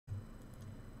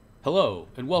Hello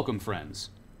and welcome,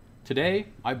 friends. Today,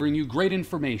 I bring you great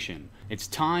information. It's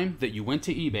time that you went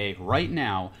to eBay right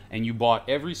now and you bought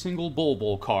every single Bol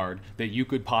Bol card that you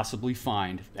could possibly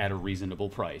find at a reasonable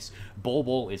price. Bol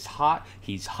Bol is hot,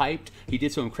 he's hyped, he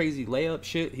did some crazy layup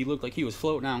shit, he looked like he was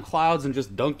floating on clouds and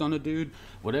just dunked on a dude.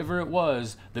 Whatever it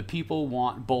was, the people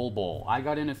want Bol Bol. I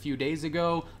got in a few days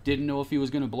ago, didn't know if he was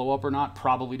going to blow up or not,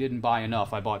 probably didn't buy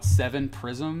enough. I bought 7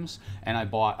 prisms and I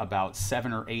bought about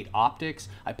 7 or 8 optics.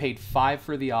 I paid 5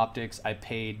 for the optics, I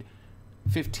paid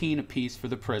 15 a piece for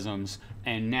the prisms,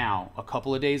 and now a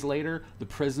couple of days later the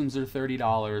prisms are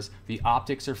 $30, the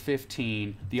optics are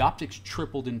 15. The optics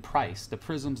tripled in price, the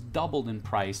prisms doubled in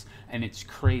price, and it's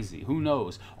crazy. Who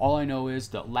knows? All I know is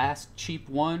the last cheap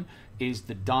one is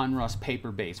the Donruss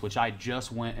paper base, which I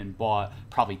just went and bought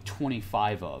probably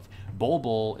 25 of. Bol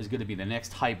Bol is going to be the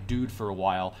next hype dude for a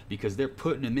while because they're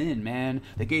putting him in, man.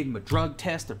 They gave him a drug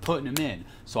test, they're putting him in.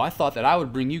 So I thought that I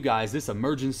would bring you guys this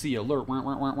emergency alert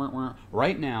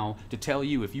right now to tell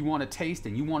you if you want a taste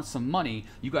and you want some money,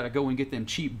 you got to go and get them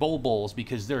cheap Bol Bols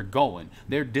because they're going.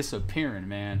 They're disappearing,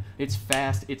 man. It's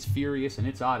fast, it's furious, and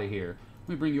it's out of here.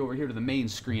 Let me bring you over here to the main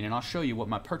screen and I'll show you what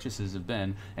my purchases have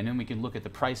been, and then we can look at the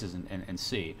prices and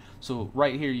see. So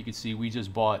right here you can see we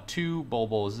just bought 2 Bol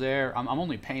Bols there. I'm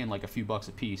only paying like a few bucks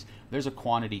a piece. There's a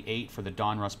quantity 8 for the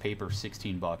Donruss paper,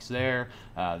 16 bucks there.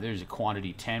 There's a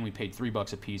quantity 10. We paid 3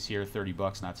 bucks a piece here, 30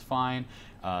 bucks, and that's fine.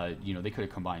 You know, they could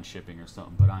have combined shipping or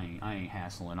something, but I ain't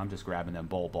hassling. I'm just grabbing them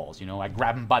Bol Bols. You know, I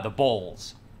grab them by the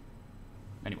bowls.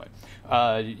 Anyway,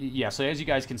 yeah, so as you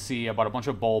guys can see, I bought a bunch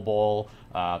of Bol Bol.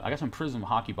 I got some Prism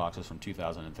hockey boxes from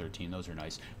 2013. Those are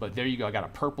nice. But there you go. I got a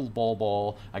purple Bol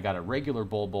Bol. I got a regular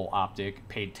Bol Bol optic.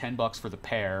 Paid 10 bucks for the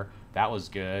pair. That was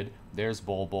good. There's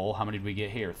Bol Bol. How many did we get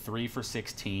here? 3 for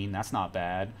 16. That's not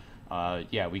bad.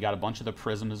 Yeah, we got a bunch of the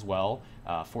Prism as well.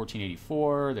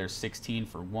 1484. There's 16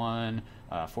 for 1.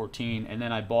 14, and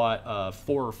then I bought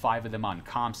 4 or 5 of them on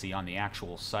Comsi on the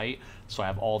actual site, so I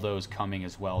have all those coming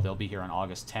as well. They'll be here on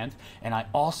August 10th, and I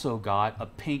also got a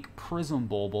pink Prism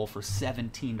Bol Bol for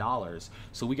 $17,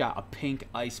 so we got a pink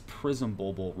Ice Prism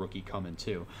Bol Bol rookie coming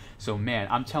too. So man,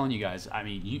 I'm telling you guys, I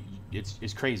mean,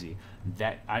 it's crazy.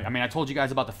 That I mean, I told you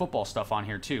guys about the football stuff on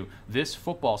here too. This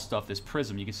football stuff, this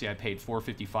Prism, you can see I paid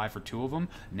 $4.55 for 2 of them.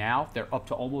 Now they're up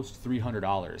to almost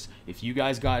 $300. If you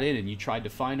guys got in and you tried to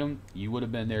find them, you would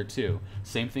have been there too.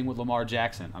 Same thing with Lamar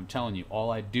Jackson. I'm telling you,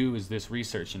 all I do is this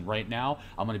research, and right now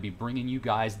I'm going to be bringing you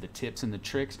guys the tips and the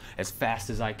tricks as fast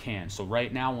as I can. So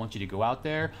right now I want you to go out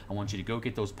there, I want you to go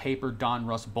get those paper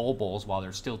Donruss Bol Bols while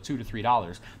they're still $2 to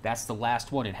 $3. That's the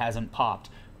last one. It hasn't popped.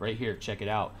 Right here, check it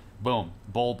out. Boom,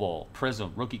 Bol Bol,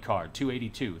 Prism, rookie card,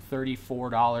 $282,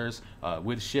 $34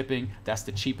 with shipping. That's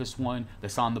the cheapest one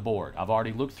that's on the board. I've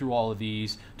already looked through all of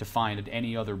these to find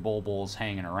any other Bol Bols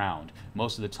hanging around.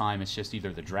 Most of the time it's just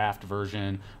either the draft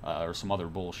version or some other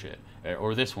bullshit.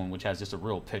 Or this one, which has just a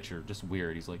real picture, just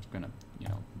weird. He's like gonna, you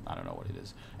know, I don't know what it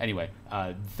is. Anyway,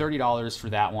 $30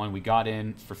 for that one. We got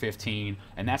in for 15,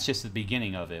 and that's just the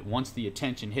beginning of it. Once the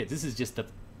attention hits, this is just the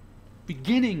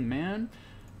beginning, man.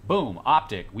 Boom,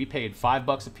 optic. We paid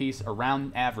 $5 a piece,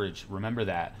 around average. Remember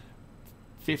that.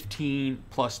 15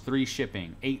 plus 3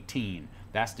 shipping, 18.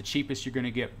 That's the cheapest you're going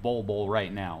to get Bol Bol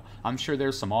right now. I'm sure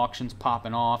there's some auctions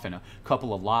popping off and a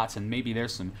couple of lots, and maybe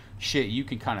there's some shit you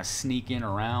can kind of sneak in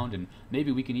around, and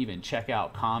maybe we can even check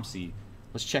out Comsi.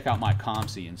 Let's check out my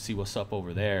Comsi and see what's up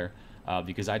over there,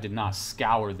 because I did not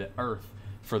scour the earth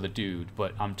for the dude,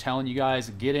 but I'm telling you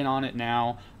guys, get in on it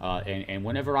now, and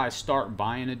whenever I start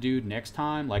buying a dude next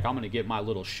time, like I'm gonna get my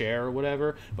little share or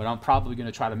whatever, but I'm probably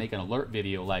gonna try to make an alert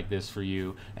video like this for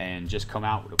you and just come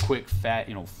out with a quick fat,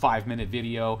 you know, 5-minute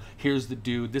video. Here's the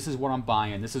dude, this is what I'm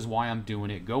buying, this is why I'm doing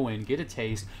it. Go in, get a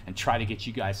taste, and try to get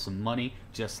you guys some money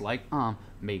just like I'm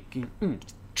making.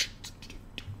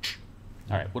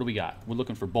 Alright, what do we got? We're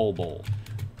looking for Bol Bol.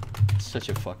 Such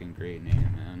a fucking great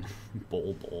name, man.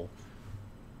 Bol Bol.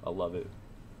 I love it.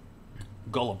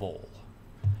 Gullible.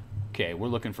 Okay, we're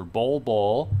looking for Bol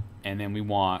Bol, and then we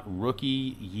want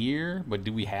rookie year, but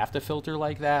do we have to filter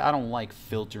like that? I don't like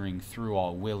filtering through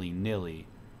all willy-nilly.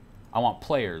 I want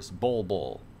players, Bol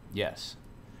Bol, yes.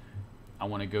 I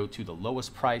want to go to the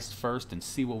lowest priced first and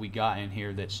see what we got in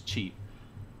here that's cheap.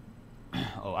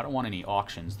 Oh, I don't want any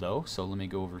auctions though, so let me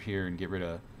go over here and get rid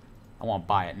of... I want to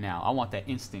buy it now. I want that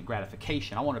instant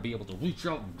gratification. I want to be able to reach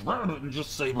out and grab it and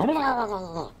just say...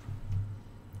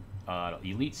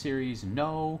 Elite Series,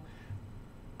 no.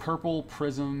 Purple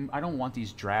Prism. I don't want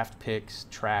these draft picks,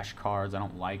 trash cards. I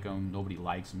don't like them. Nobody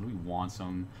likes them. Nobody wants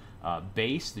them.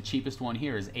 Base, the cheapest one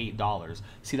here, is $8.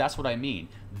 See, that's what I mean.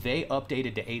 They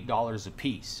updated to $8 a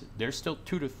piece. There's still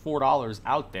 $2 to $4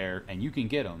 out there, and you can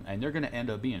get them, and they're going to end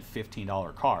up being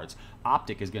 $15 cards.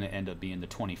 Optic is going to end up being the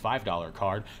 $25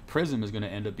 card. Prism is going to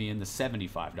end up being the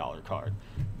 $75 card.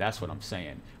 That's what I'm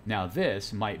saying. Now,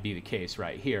 this might be the case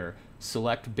right here.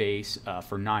 Select base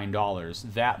for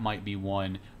 $9. That might be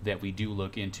one that we do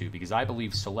look into, because I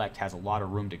believe Select has a lot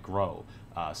of room to grow.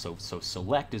 So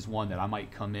Select is one that I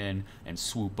might come in and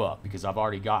swoop up, because I've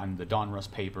already gotten the Donruss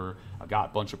paper, I've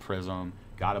got a bunch of Prism,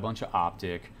 got a bunch of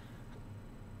Optic.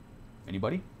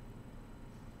 Anybody?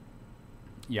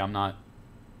 Yeah, I'm not.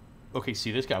 Okay,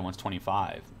 see, this guy wants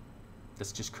 25.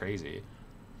 That's just crazy.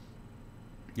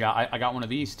 Yeah, I got one of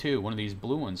these too, one of these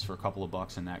blue ones for a couple of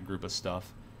bucks in that group of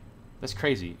stuff. That's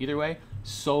crazy. Either way,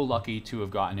 so lucky to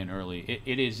have gotten in early.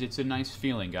 It's a nice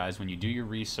feeling, guys, when you do your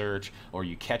research or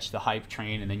you catch the hype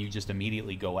train and then you just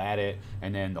immediately go at it,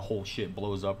 and then the whole shit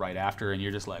blows up right after and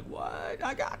you're just like, what?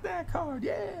 I got that card,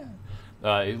 yeah.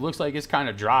 It looks like it's kind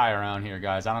of dry around here,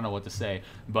 guys. I don't know what to say.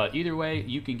 But either way,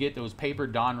 you can get those paper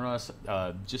Donruss.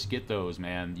 Just get those,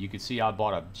 man. You can see I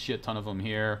bought a shit ton of them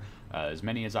here. As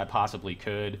many as I possibly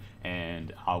could,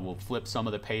 and I will flip some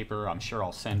of the paper. I'm sure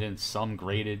I'll send in some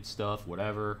graded stuff,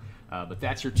 whatever. But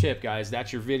that's your tip, guys.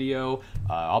 That's your video.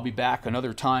 I'll be back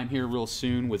another time here real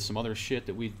soon with some other shit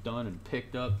that we've done and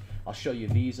picked up. I'll show you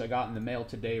these I got in the mail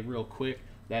today real quick.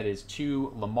 That is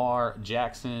 2 Lamar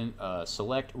Jackson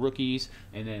Select rookies,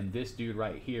 and then this dude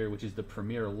right here, which is the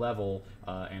premier level,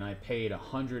 and I paid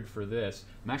 $100 for this.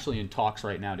 I'm actually in talks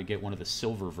right now to get one of the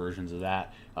silver versions of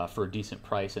that for a decent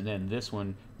price, and then this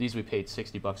one, these we paid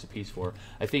 $60 a piece for.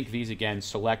 I think these, again,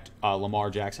 Select Lamar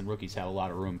Jackson rookies have a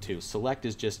lot of room too. Select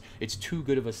is just, it's too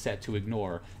good of a set to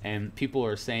ignore, and people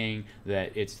are saying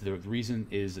that it's the reason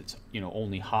is it's, you know,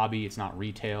 only hobby, it's not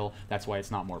retail. That's why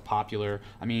it's not more popular.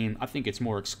 I mean, I think it's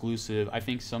more exclusive. I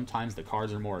think sometimes the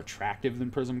cards are more attractive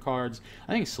than Prism cards.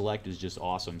 I think Select is just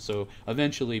awesome. So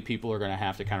eventually people are going to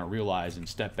have to kind of realize and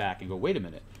step back and go, wait a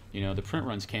minute, you know, the print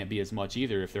runs can't be as much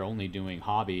either if they're only doing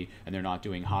hobby and they're not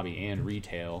doing hobby and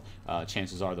retail.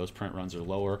 Chances are those print runs are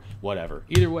lower, whatever.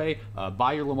 Either way,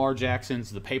 buy your Lamar Jacksons.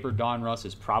 The paper Donruss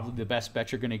is probably the best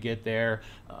bet you're going to get there,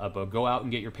 but go out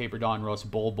and get your paper Donruss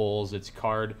Bol Bols. It's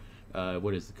card,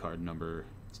 what is the card number?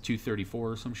 It's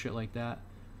 234 or some shit like that.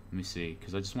 Let me see,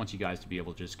 because I just want you guys to be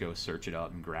able to just go search it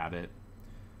up and grab it.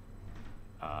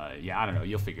 Yeah, I don't know.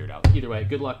 You'll figure it out. Either way,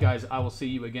 good luck, guys. I will see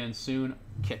you again soon.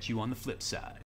 Catch you on the flip side.